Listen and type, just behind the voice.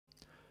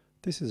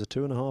This is a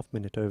 2.5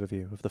 minute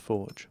overview of the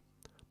Forge.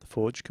 The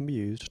Forge can be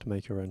used to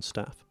make your own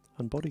staff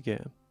and body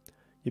gear.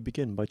 You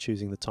begin by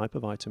choosing the type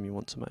of item you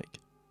want to make.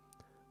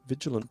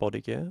 Vigilant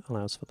body gear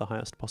allows for the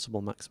highest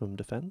possible maximum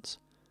defense,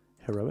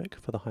 Heroic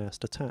for the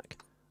highest attack,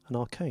 and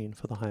Arcane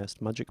for the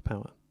highest magic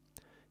power.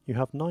 You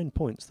have 9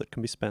 points that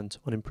can be spent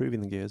on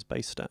improving the gear's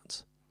base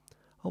stats.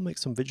 I'll make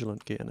some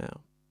Vigilant gear now.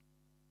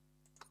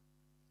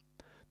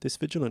 This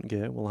Vigilant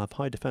gear will have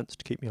high defense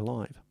to keep me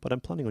alive, but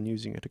I'm planning on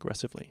using it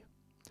aggressively.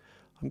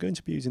 I'm going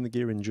to be using the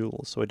gear in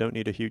duels, so I don't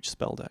need a huge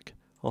spell deck.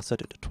 I'll set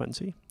it to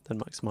 20, then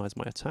maximise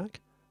my attack,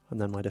 and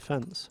then my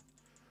defense,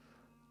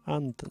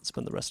 and then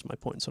spend the rest of my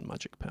points on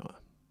magic power.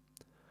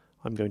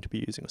 I'm going to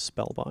be using a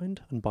Spellbind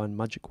and Bind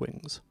Magic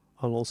Wings.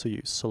 I'll also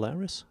use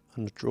Solaris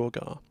and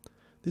Draugr.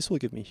 This will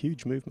give me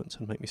huge movement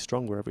and make me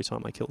stronger every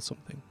time I kill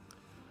something.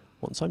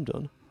 Once I'm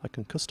done, I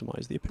can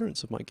customise the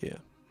appearance of my gear.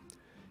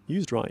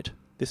 Used right,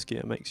 this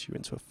gear makes you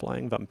into a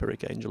flying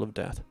vampiric angel of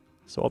death,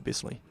 so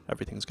obviously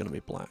everything's going to be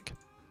black.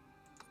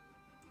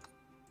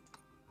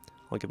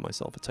 I'll give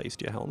myself a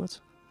tastier helmet,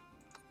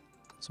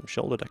 some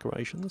shoulder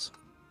decorations,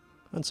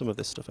 and some of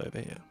this stuff over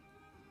here.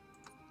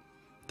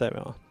 There we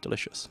are,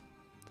 delicious.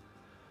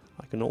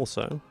 I can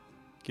also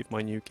give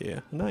my new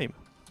gear a name.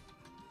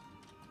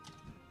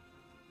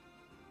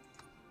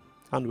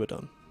 And we're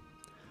done.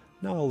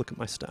 Now I'll look at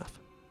my staff.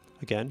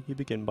 Again, you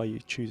begin by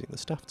choosing the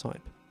staff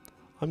type.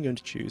 I'm going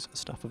to choose a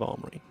Staff of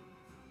Armoury.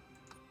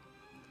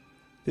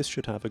 This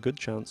should have a good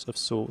chance of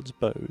swords,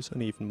 bows,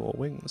 and even more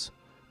wings.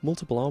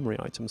 Multiple armoury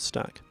items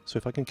stack, so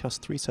if I can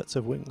cast 3 sets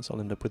of wings, I'll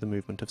end up with a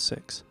movement of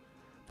 6.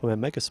 For my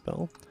mega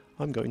spell,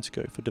 I'm going to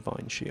go for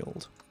Divine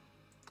Shield,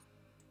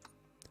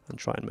 and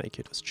try and make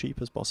it as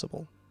cheap as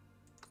possible.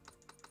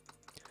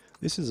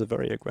 This is a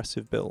very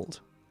aggressive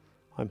build.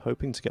 I'm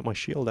hoping to get my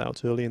shield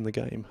out early in the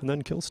game, and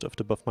then kill stuff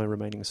to buff my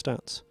remaining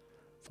stats.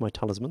 For my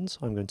talismans,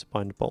 I'm going to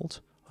bind Bolt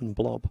and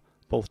Blob,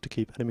 both to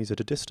keep enemies at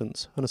a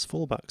distance, and as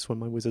fallbacks when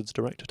my wizard's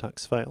direct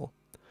attacks fail.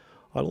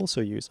 I'll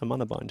also use a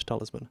Mana Bind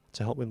talisman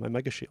to help with my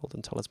Mega Shield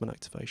and talisman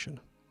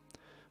activation.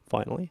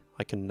 Finally,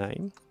 I can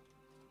name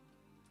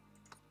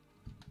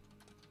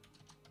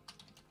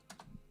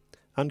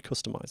and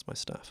customise my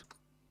staff.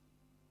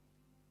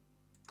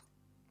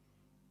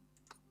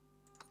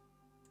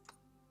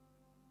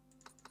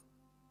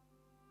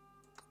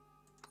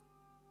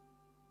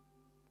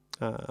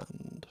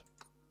 And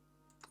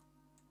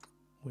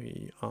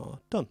we are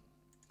done.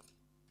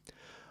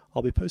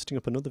 I'll be posting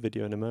up another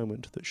video in a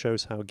moment that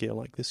shows how gear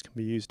like this can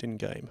be used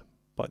in-game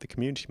by the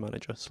community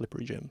manager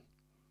Slippery Jim.